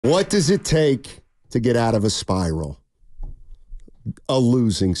What does it take to get out of a spiral? A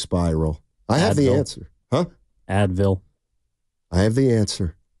losing spiral. I have the answer. Huh? Advil. I have the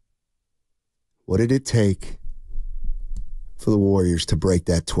answer. What did it take for the Warriors to break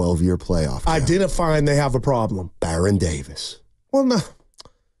that 12-year playoff count? Identifying they have a problem. Baron Davis. Well, no.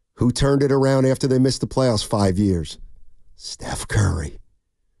 Who turned it around after they missed the playoffs 5 years? Steph Curry.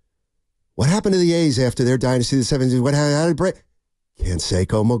 What happened to the A's after their dynasty in the 70s? How did it break?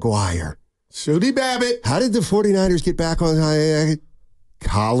 Canseco McGuire. Shooty Babbitt. How did the 49ers get back on?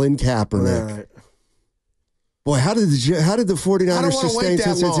 Colin Kaepernick. Right. Boy, how did the 49ers sustain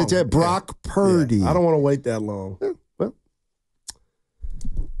since Brock Purdy? Yeah, I don't want to wait that long. Yeah, well,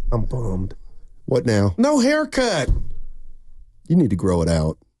 I'm bummed. What now? No haircut. You need to grow it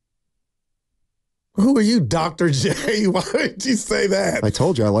out. Who are you, Dr. J? Why did you say that? I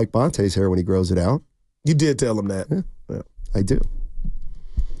told you I like Bonte's hair when he grows it out. You did tell him that. Yeah. I do.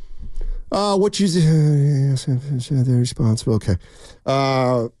 What you they're responsible. Okay.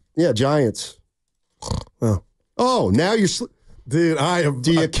 Yeah, Giants. Oh, now you're dude, I am.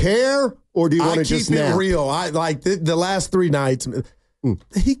 Do you care or do you want to just keep it real? I like the last 3 nights.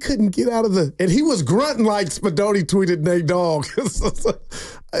 He couldn't get out of the, and he was grunting like Spadoni tweeted Nate Dogg.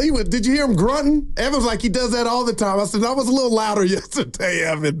 Did you hear him grunting? Evan's like he does that all the time. I said I was a little louder yesterday,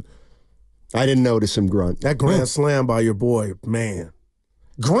 Evan. I didn't notice him grunt. That grand slam by your boy, man.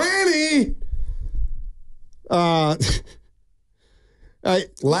 Granny!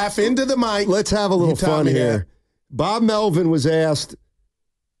 Laugh into the mic. Let's have a little fun here. Bob Melvin was asked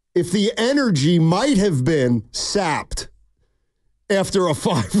if the energy might have been sapped after a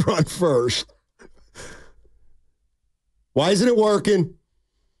 5-run first. Why isn't it working?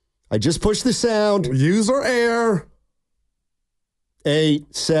 I just pushed the sound. User error.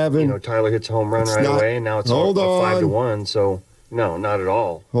 8, 7. Tyler hits a home run away, and now it's all 5-1. So no, not at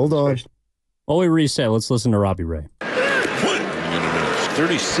all. Hold on. While we reset, let's listen to Robbie Ray.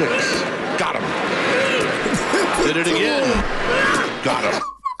 36. Got him. Did it again. Got him.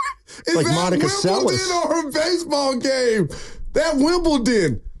 It's like Monica Wimbledon Seles. or a baseball game. That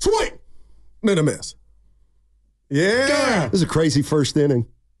Wimbledon. Swing. And a miss. Yeah. This is a crazy first inning.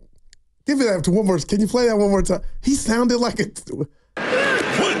 Give me that one more. Can you play that one more time? He sounded like a... 36.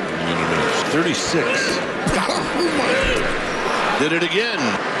 Got him. Did it again.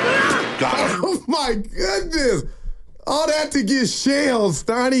 Got him. Oh, my goodness. All that to get shelled,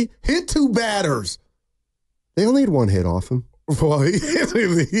 Steiny. Hit 2 batters. They only had 1 hit off him. Well, they only had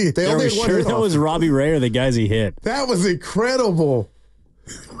 1 hit that was Robbie Ray or the guys he hit? That was incredible.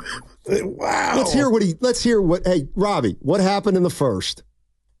 Wow. Let's hear what, hey, Robbie, what happened in the first?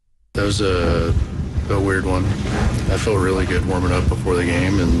 That was a weird one. I felt really good warming up before the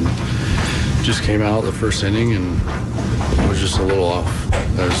game and just came out the first inning and was just a little off.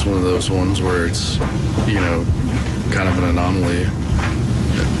 That was one of those ones where it's, kind of an anomaly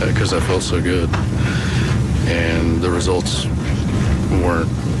because I felt so good. And the results weren't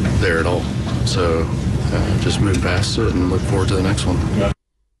there at all. So just moved past it and look forward to the next one.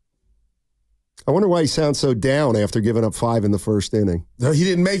 I wonder why he sounds so down after giving up 5 in the first inning. No, he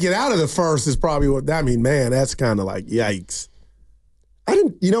didn't make it out of the first is probably what, man, that's kind of like, yikes.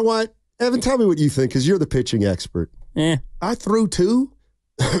 You know what? Evan, tell me what you think, because you're the pitching expert. I threw 2.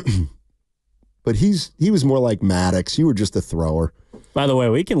 But he was more like Maddox. You were just a thrower. By the way,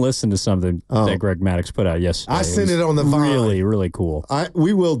 we can listen to something that Greg Maddox put out yesterday. I sent it on the Vine. Really, really cool.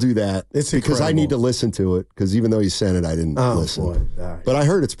 We will do that. It's because incredible. I need to listen to it, because even though you sent it, I didn't listen. Boy. Right. But I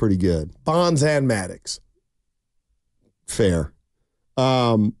heard it's pretty good. Bonds and Maddox. Fair.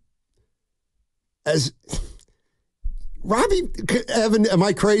 As Robbie, Evan, am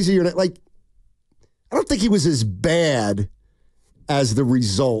I crazy or not? Like, I don't think he was as bad as the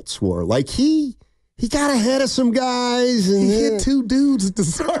results were. Like, he got ahead of some guys. And he hit 2 dudes at the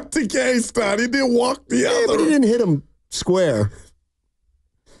start the game, Stein. He didn't walk the other. But he didn't hit them square.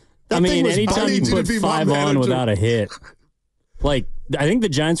 Anytime you put 5 on without a hit. Like, I think the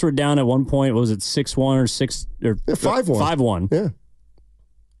Giants were down at one point, what was it, 6-1 or 5-1? 5-1. Yeah.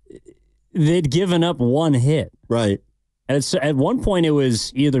 They'd given up 1 hit. Right. And at one point, it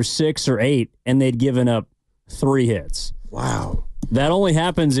was either 6 or 8, and they'd given up 3 hits. Wow. That only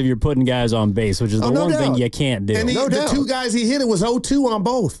happens if you're putting guys on base, which is the one thing you can't do. And the 2 guys he hit, it was 0-2 on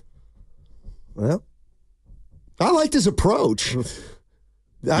both. Well, I liked his approach.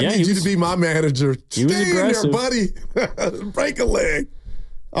 I need you to be my manager. He was aggressive. There, buddy. Break a leg.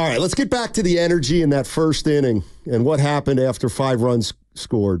 All right, let's get back to the energy in that first inning and what happened after 5 runs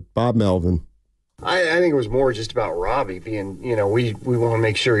scored. Bob Melvin. I think it was more just about Robbie being, we want to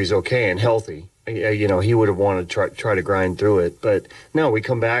make sure he's okay and healthy. he would have wanted to try to grind through it. But no, we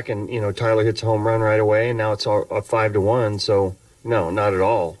come back and, Tyler hits a home run right away, and now it's all 5-1. So, no, not at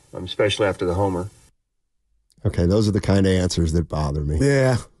all, especially after the homer. Okay, those are the kind of answers that bother me.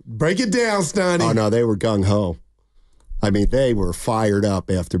 Yeah. Break it down, Steiny. Oh, no, they were gung-ho. I mean, they were fired up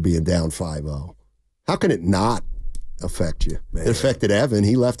after being down 5-0. How can it not affect you? Man. It affected Evan.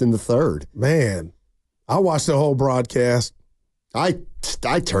 He left in the third. Man, I watched the whole broadcast. I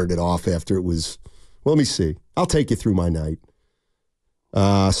turned it off after it was, well, let me see. I'll take you through my night.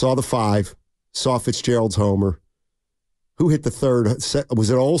 Saw the 5, saw Fitzgerald's homer. Who hit the third? Was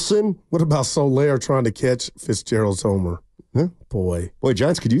it Olsen? What about Soler trying to catch Fitzgerald's homer? Huh? Boy,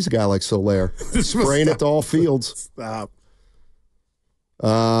 Giants could use a guy like Soler. Spraying it to all fields. Stop.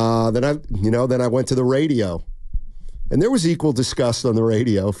 Then I went to the radio. And there was equal disgust on the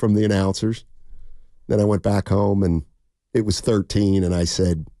radio from the announcers. Then I went back home and it was 13, and I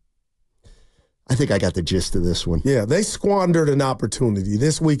said, I think I got the gist of this one. Yeah, they squandered an opportunity.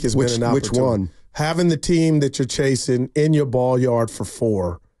 This week has been an opportunity. Which one? Having the team that you're chasing in your ball yard for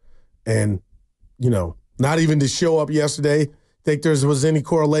 4 and, not even to show up yesterday. Think there was any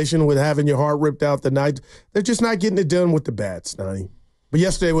correlation with having your heart ripped out the night. They're just not getting it done with the bats, Steiny. But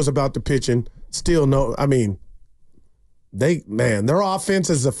yesterday was about the pitching. Still no, their offense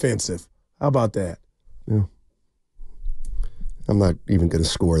is offensive. How about that? Yeah. I'm not even going to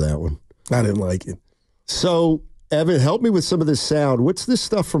score that one. I didn't like it. So, Evan, help me with some of this sound. What's this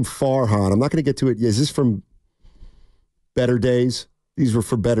stuff from Farhan? I'm not going to get to it. Is this from Better Days? These were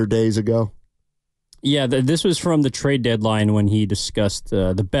for Better Days ago? Yeah, this was from the trade deadline when he discussed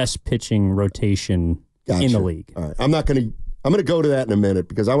the best pitching rotation in the league. All right. I'm going to go to that in a minute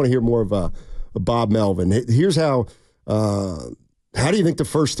because I want to hear more of a Bob Melvin. Here's how do you think the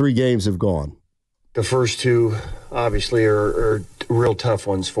first 3 games have gone? The first 2, obviously, are real tough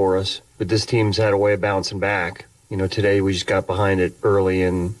ones for us. But this team's had a way of bouncing back. Today we just got behind it early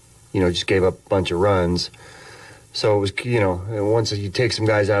and, just gave up a bunch of runs. So it was, once you take some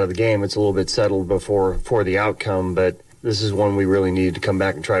guys out of the game, it's a little bit settled before the outcome. But this is one we really need to come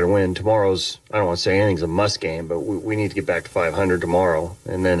back and try to win. Tomorrow's, I don't want to say anything's a must game, but we need to get back to 500 tomorrow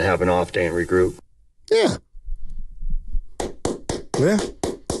and then have an off day and regroup. Yeah. Yeah.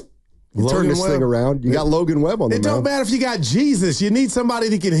 You turn this thing around. You got Logan Webb on the mound. It don't matter if you got Jesus. You need somebody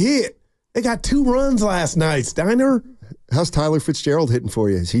that can hit. They got 2 runs last night, Steiner. How's Tyler Fitzgerald hitting for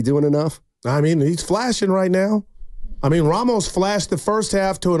you? Is he doing enough? He's flashing right now. Ramos flashed the first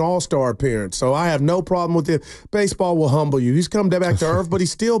half to an all-star appearance, so I have no problem with it. Baseball will humble you. He's come back to earth, but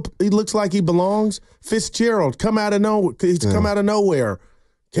he looks like he belongs. Fitzgerald, come out of nowhere. Come out of nowhere.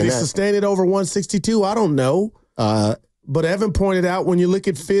 Can he sustain it over 162? I don't know. But Evan pointed out when you look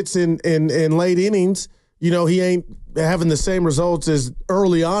at Fitz in late innings, he ain't having the same results as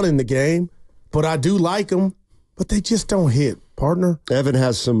early on in the game. But I do like him. But they just don't hit, partner. Evan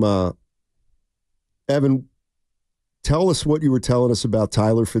has some Evan, tell us what you were telling us about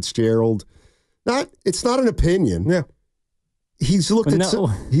Tyler Fitzgerald. It's not an opinion. Yeah. He's looked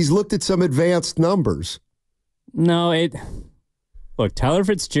at some advanced numbers. No, look, Tyler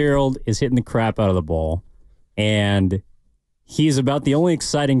Fitzgerald is hitting the crap out of the ball, and he's about the only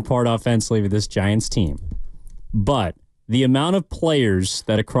exciting part offensively of this Giants team. But the amount of players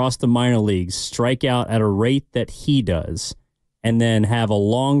that across the minor leagues strike out at a rate that he does and then have a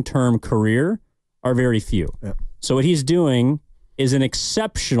long-term career are very few. Yeah. So what he's doing is an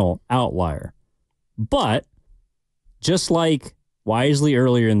exceptional outlier. But just like Wisely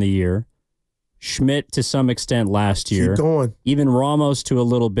earlier in the year, Schmidt to some extent last year, even Ramos to a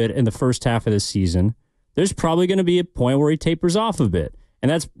little bit in the first half of the season, there's probably going to be a point where he tapers off a bit.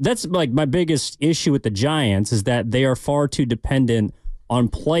 And that's like my biggest issue with the Giants is that they are far too dependent on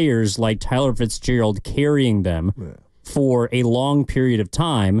players like Tyler Fitzgerald carrying them for a long period of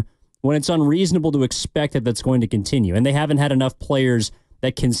time when it's unreasonable to expect that that's going to continue. And they haven't had enough players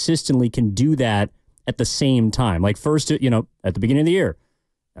that consistently can do that at the same time. Like first, at the beginning of the year,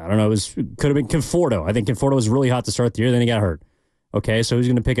 I don't know, could have been Conforto. I think Conforto was really hot to start the year, then he got hurt. Okay, so who's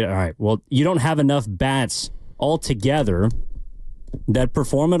going to pick it up? All right, well, you don't have enough bats altogether that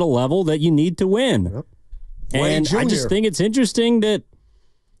perform at a level that you need to win. Yep. And I just think it's interesting that,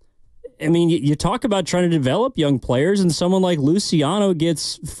 you talk about trying to develop young players, and someone like Luciano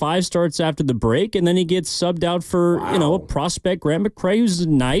gets 5 starts after the break, and then he gets subbed out for, a prospect, Grant McCray, who's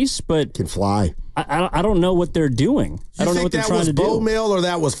nice, but can fly. I don't know what they're doing. I don't know what they're trying to do. That was Bo Mill or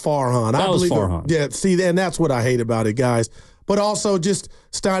that was Farhan? That was Farhan. Yeah, see, and that's what I hate about it, guys. But also just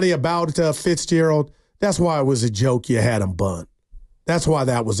Steiny about Fitzgerald, that's why it was a joke you had him bunt. That's why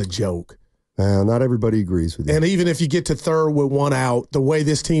that was a joke. Not everybody agrees with you. And even if you get to third with one out, the way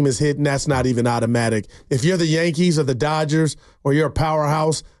this team is hitting, that's not even automatic. If you're the Yankees or the Dodgers or you're a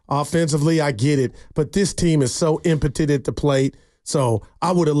powerhouse offensively, I get it. But this team is so impotent at the plate, so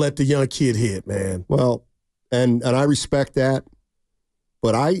I would have let the young kid hit, man. Well, and I respect that,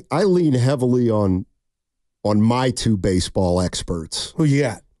 but I lean heavily on my two baseball experts. Who you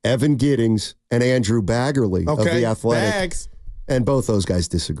got? Evan Giddings and Andrew Baggerly of The Athletic. Bags. And both those guys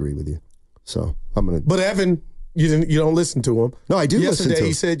disagree with you. So I'm going to. But Evan, you don't listen to him. No, I do listen to him. Yesterday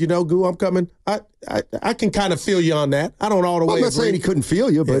he said, Goo, I'm coming. I can kind of feel you on that. I don't all the way I'm not agree. saying he couldn't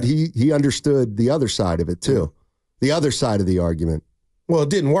feel you, but he understood the other side of it too. The other side of the argument. Well, it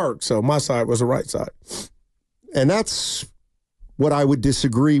didn't work, so my side was the right side. And that's what I would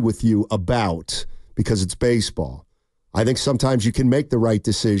disagree with you about because it's baseball. I think sometimes you can make the right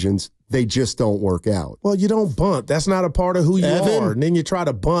decisions. They just don't work out. Well, you don't bunt. That's not a part of who you are. And then you try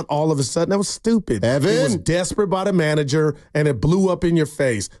to bunt all of a sudden. That was stupid. Evan. It was desperate by the manager, and it blew up in your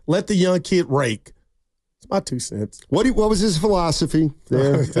face. Let the young kid rake. It's my 2 cents. What was his philosophy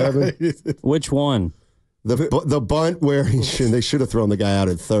there, Evan? Which one? The bunt where they should have thrown the guy out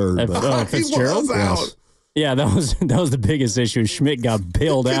at third. But. Fitzgerald? He was out. Yes. Yeah, that was the biggest issue. Schmidt got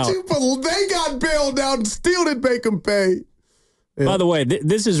bailed out. They got bailed out and still didn't make him pay. Yeah. By the way,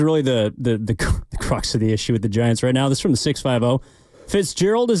 this is really the crux of the issue with the Giants right now. This is from the 650.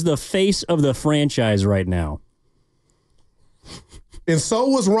 Fitzgerald is the face of the franchise right now. And so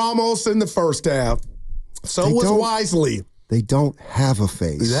was Ramos in the first half. So was Wisely. They don't have a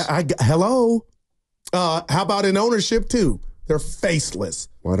face. Hello? How about in ownership, too? They're faceless.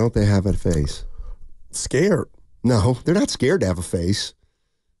 Why don't they have a face? Scared. No, they're not scared to have a face.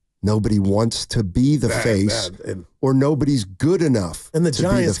 Nobody wants to be the face, or nobody's good enough. And the to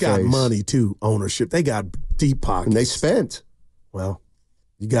Giants be the got face. money, too, ownership. They got deep pockets. And they spent. Well,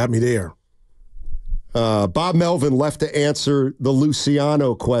 you got me there. Bob Melvin left to answer the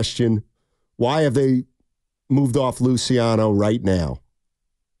Luciano question. Why have they moved off Luciano right now?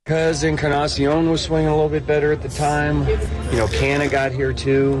 Because Encarnacion was swinging a little bit better at the time. Canna got here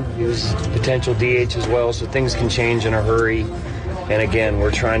too. He was potential DH as well, so things can change in a hurry. And again,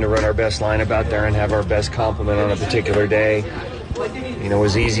 we're trying to run our best lineup out there and have our best complement on a particular day. It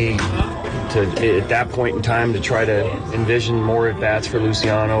was easy at that point in time to try to envision more at-bats for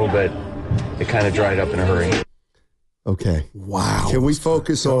Luciano, but it kind of dried up in a hurry. Okay. Wow. Can we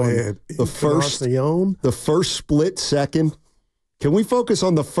focus on the first split second? Can we focus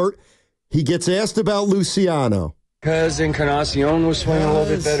on the first? He gets asked about Luciano. Because Encarnacion was swinging a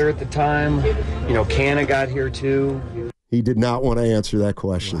little bit better at the time. Canna got here too. He did not want to answer that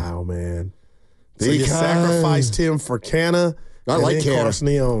question. Wow, man. So you sacrificed him for Canna. I like Canna.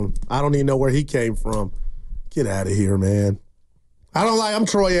 Encarnacion. I don't even know where he came from. Get out of here, man. I'm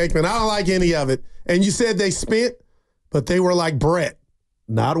Troy Aikman. I don't like any of it. And you said they spent, but they were like Brett.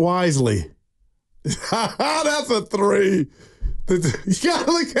 Not Wisely. That's a 3. You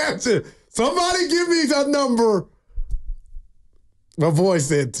gotta look at you. Somebody give me that number. My voice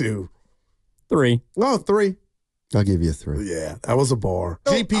said 2. 3. Oh, 3. I'll give you a 3. Yeah, that was a bar.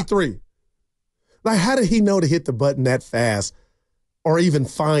 GP3. Like, how did he know to hit the button that fast or even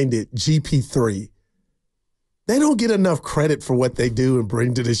find it? GP3. They don't get enough credit for what they do and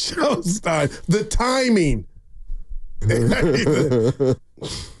bring to the show, Stein. The timing.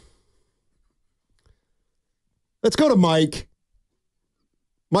 Let's go to Mike.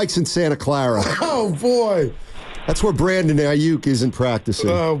 Mike's in Santa Clara. Oh, boy. That's where Brandon Ayuk isn't practicing.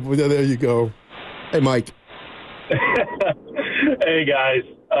 Oh, there you go. Hey, Mike. Hey, guys.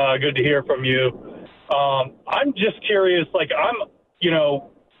 Good to hear from you. I'm just curious. I'm,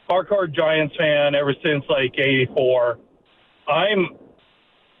 hardcore Giants fan ever since, 84. I'm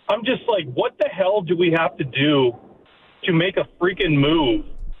just what the hell do we have to do to make a freaking move,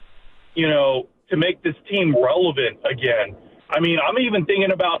 to make this team relevant again? I mean, I'm even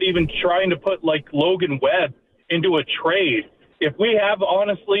thinking about even trying to put Logan Webb into a trade. If we have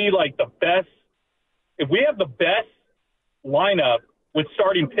honestly if we have the best lineup with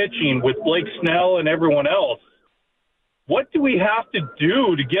starting pitching with Blake Snell and everyone else, what do we have to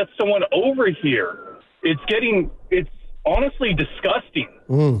do to get someone over here? It's honestly disgusting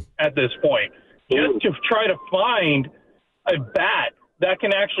at this point. Just to try to find a bat that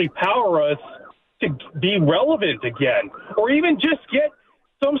can actually power us to be relevant again, or even just get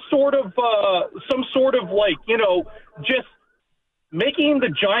some sort of just making the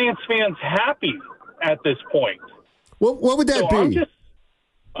Giants fans happy at this point. What would that be?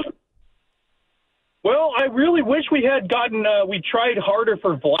 I really wish we had gotten. We tried harder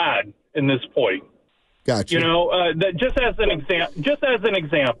for Vlad in this point. Gotcha. That just as an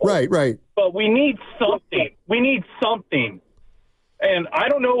example. Right. but we need something. We need something. And I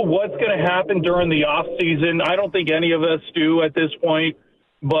don't know what's going to happen during the off season. I don't think any of us do at this point.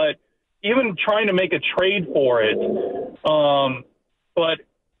 But even trying to make a trade for it. But,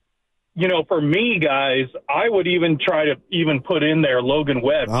 you know, for me, guys, I would even try to even put in there Logan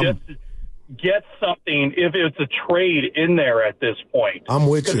Webb. Just to get something if it's a trade in there at this point. I'm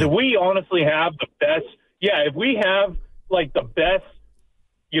with you. Because if we honestly have the best, if we have like the best,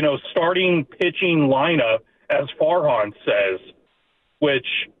 you know, starting pitching lineup, as Farhan says, which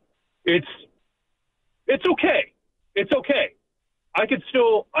it's okay. It's okay. I could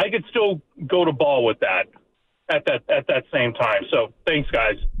still go to ball with that at that same time. So thanks,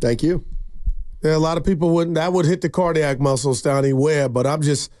 guys. Thank you. Yeah, a lot of people wouldn't. That would hit the cardiac muscle, Steiny Webb. But I'm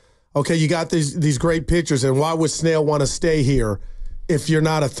just okay. You got these great pitchers, and why would Snell want to stay here if you're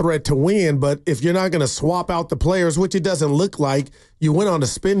not a threat to win? But if you're not going to swap out the players, which it doesn't look like, you went on a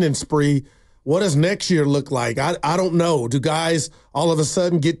spending spree. What does next year look like? I don't know. Do guys all of a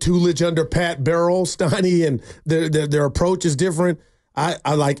sudden get Tulich under Pat Barrel, Steiny, and their approach is different?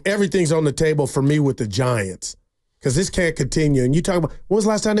 I like everything's on the table for me with the Giants because this can't continue. And you talk about when was the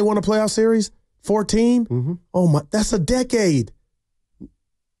last time they won a playoff series? 14? Mm-hmm. Oh my, that's a decade.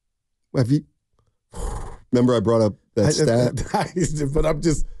 Have you? Remember, I brought up that stat. But I'm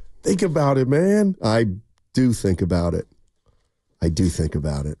just think about it, man. I do think about it.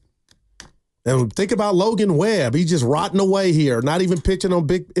 And think about Logan Webb. He's just rotting away here, not even pitching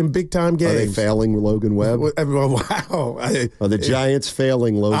in big time games. Are they failing Logan Webb? Wow. Are the Giants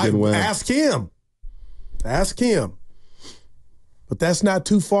failing Logan Webb? Ask him. But that's not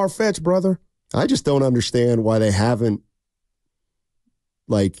too far-fetched, brother. I just don't understand why they haven't,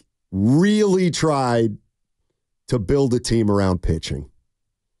 like, really tried to build a team around pitching.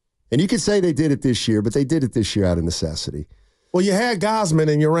 And you could say they did it this year, but they did it this year out of necessity. Well, you had Gosman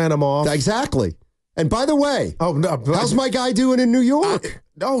and you ran him off. Exactly. And by the way, how's my guy doing in New York?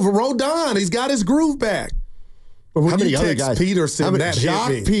 Rodon. He's got his groove back. But when how many other guys? Peterson, that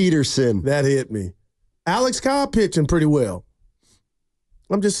Jock hit me. Peterson. That hit me. Alex Cobb pitching pretty well.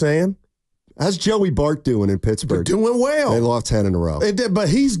 I'm just saying. How's Joey Bart doing in Pittsburgh? They're doing well. They lost 10 in a row. But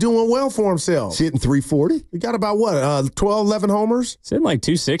he's doing well for himself. Is he hitting 340? He got about, 12, 11 homers? It's in like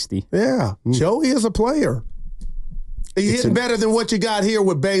 260. Yeah. Joey is a player. He's hitting better than what you got here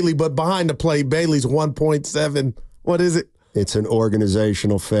with Bailey, but behind the plate, Bailey's 1.7. What is it? It's an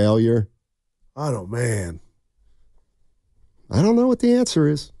organizational failure. I don't know what the answer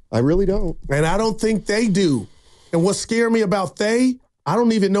is. I really don't. And I don't think they do. And what scared me about I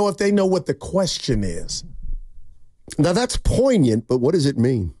don't even know if they know what the question is. Now, that's poignant, but what does it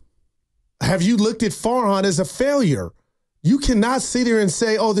mean? Have you looked at Farhan as a failure? You cannot sit here and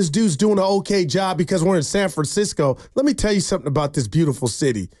say, this dude's doing an okay job because we're in San Francisco. Let me tell you something about this beautiful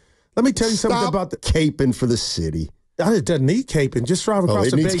city. Let me tell you something about caping for the city. It doesn't need caping. Just drive across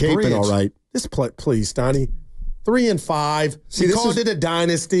the Bay Bridge. It needs caping, all right. Please, Steiny. 3-5. See, we called it a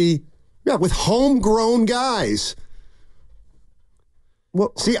dynasty. Yeah, with homegrown guys.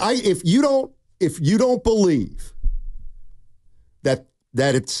 Well, see, if you don't believe that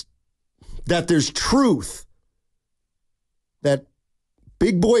there's truth, that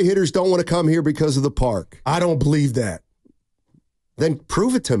big boy hitters don't want to come here because of the park. I don't believe that. Then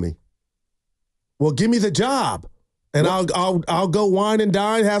prove it to me. Well, give me the job, and I'll go wine and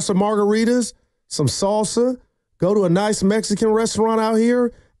dine, have some margaritas, some salsa, go to a nice Mexican restaurant out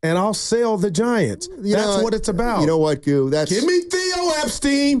here, and I'll sell the Giants. That's what it's about. You know what, Goo? Give me Theo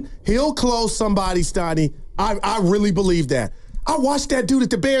Epstein. He'll close somebody, Steiny. I really believe that. I watched that dude at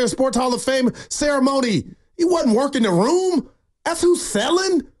the Bay Area Sports Hall of Fame ceremony. He wasn't working the room. That's who's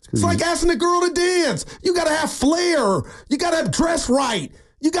selling. It's like asking a girl to dance. You got to have flair. You got to have dress right.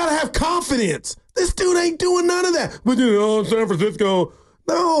 You got to have confidence. This dude ain't doing none of that. But, San Francisco.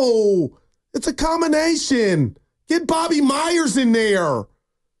 No, it's a combination. Get Bobby Myers in there.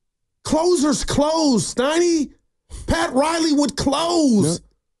 Closers close, Steiny. Pat Riley would close. No.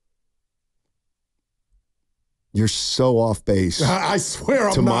 You're so off base. I swear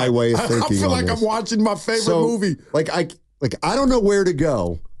I'm to not. my way of thinking. I feel like I'm watching my favorite movie. I don't know where to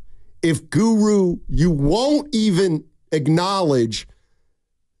go. If Guru, you won't even acknowledge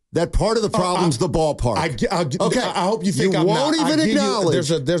that part of the problem's the ballpark. I hope you think you I'm won't not. even acknowledge.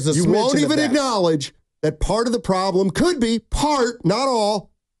 There's a you won't even that. acknowledge that part of the problem could be part, not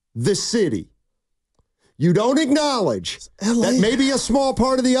all, the city. You don't acknowledge that maybe a small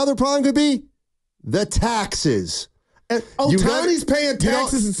part of the other problem could be the taxes. Tony's paying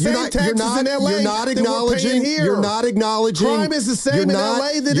taxes and same taxes in L.A. You're not acknowledging. You're not acknowledging. Crime is the same in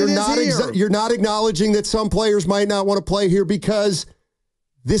L.A. that it is here. You're not acknowledging that some players might not want to play here because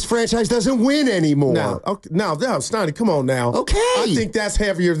this franchise doesn't win anymore. Now, Steiny, come on now. Okay. I think that's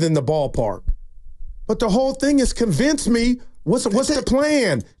heavier than the ballpark. But the whole thing is convince me. What's the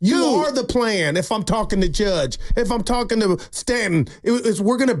plan? You are the plan. If I'm talking to Judge, if I'm talking to Stanton,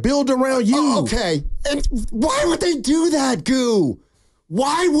 we're going to build around you. Okay. And why would they do that, Goo?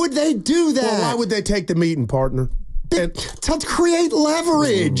 Why would they do that? Well, why would they take the meeting, partner? To create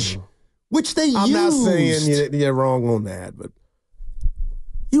leverage, which they used. I'm not saying you're wrong on that, but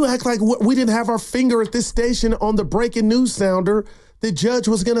you act like we didn't have our finger at this station on the breaking news sounder the Judge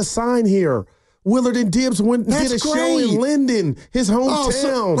was going to sign here. Willard and Dibbs went and did a show in Linden, his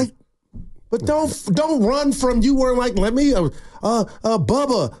hometown. But don't run from you were like, let me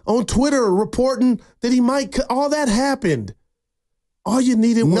Bubba on Twitter reporting that he might. All that happened. All you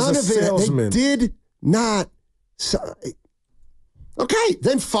needed was a salesman. They did not. Okay,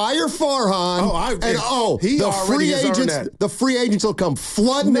 then fire Farhan. The free agents will come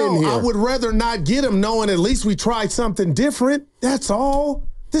flooding in here. I would rather not get him, knowing at least we tried something different. That's all.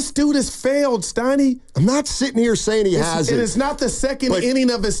 This dude has failed, Steiny. I'm not sitting here saying he hasn't. And it's not the second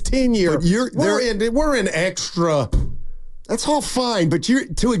inning of his tenure. We're in extra. That's all fine, but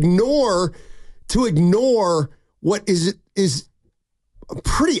to ignore what is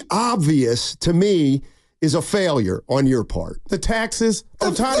pretty obvious to me is a failure on your part. The taxes.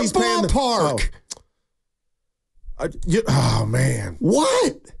 Otani's paying the ballpark. Oh man.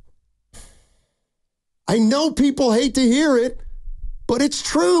 What? I know people hate to hear it, but it's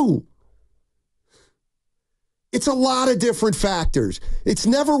true. It's a lot of different factors. It's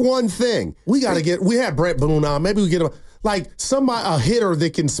never one thing. We had Brett Boone on. Maybe we get a hitter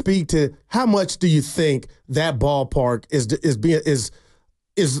that can speak to how much do you think that ballpark is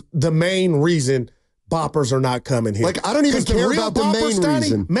the main reason boppers are not coming here. Like, I don't even care about the main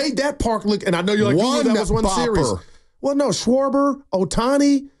reason. Made that park look, and I know you're like, that was one series. Well, no, Schwarber,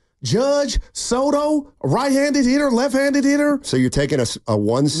 Otani, Judge, Soto, right-handed hitter, left-handed hitter. So you're taking a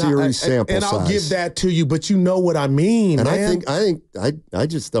one-series sample size. And I'll give that to you, but you know what I mean, and man. I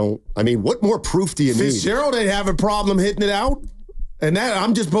just don't. I mean, what more proof do you need? Fitzgerald ain't have a problem hitting it out. And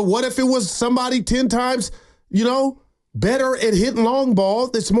but what if it was somebody 10 times, better at hitting long ball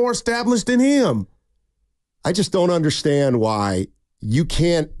that's more established than him? I just don't understand why you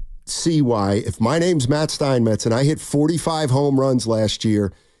can't see why, if my name's Matt Steinmetz and I hit 45 home runs last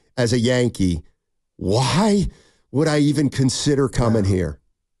year as a Yankee, why would I even consider coming here?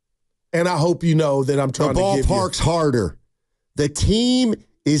 And I hope you know that I'm trying to give you. The ballpark's harder. The team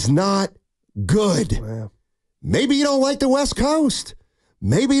is not good. Wow. Maybe you don't like the West Coast.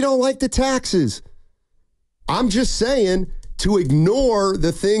 Maybe you don't like the taxes. I'm just saying, to ignore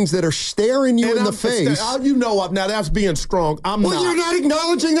the things that are staring you in the face. Now that's being strong. Well, you're not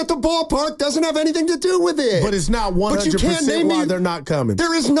acknowledging that the ballpark doesn't have anything to do with it. But it's not 100% why they're not coming.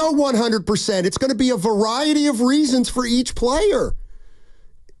 There is no 100%. It's going to be a variety of reasons for each player.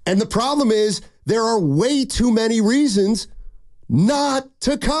 And the problem is there are way too many reasons not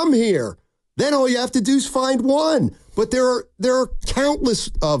to come here. Then all you have to do is find one. But there are countless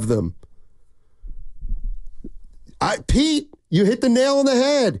of them. Pete, you hit the nail on the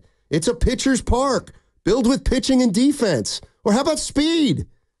head. It's a pitcher's park. Build with pitching and defense. Or how about speed?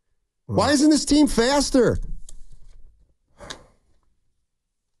 Why isn't this team faster?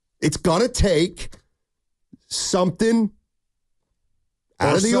 It's going to take something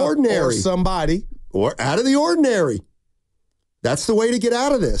out of the ordinary. Or somebody. Or out of the ordinary. That's the way to get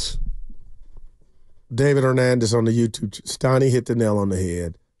out of this. David Hernandez on the YouTube. Steiny hit the nail on the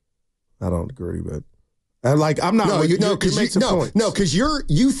head. I don't agree, but... I'm not. Because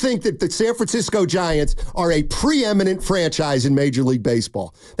you think that the San Francisco Giants are a preeminent franchise in Major League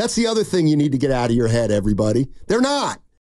Baseball. That's the other thing you need to get out of your head, everybody. They're not.